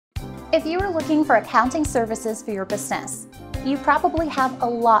If you are looking for accounting services for your business, you probably have a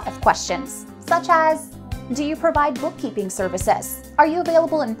lot of questions, such as, do you provide bookkeeping services? Are you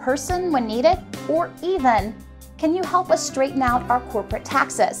available in person when needed? Or even, can you help us straighten out our corporate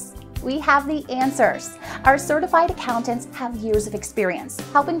taxes? We have the answers. Our certified accountants have years of experience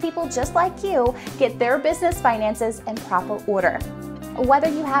helping people just like you get their business finances in proper order. Whether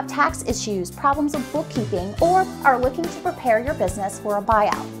you have tax issues, problems with bookkeeping, or are looking to prepare your business for a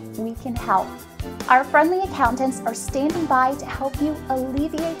buyout, we can help. Our friendly accountants are standing by to help you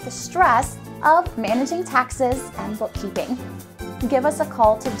alleviate the stress of managing taxes and bookkeeping. Give us a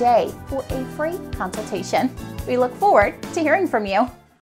call today for a free consultation. We look forward to hearing from you.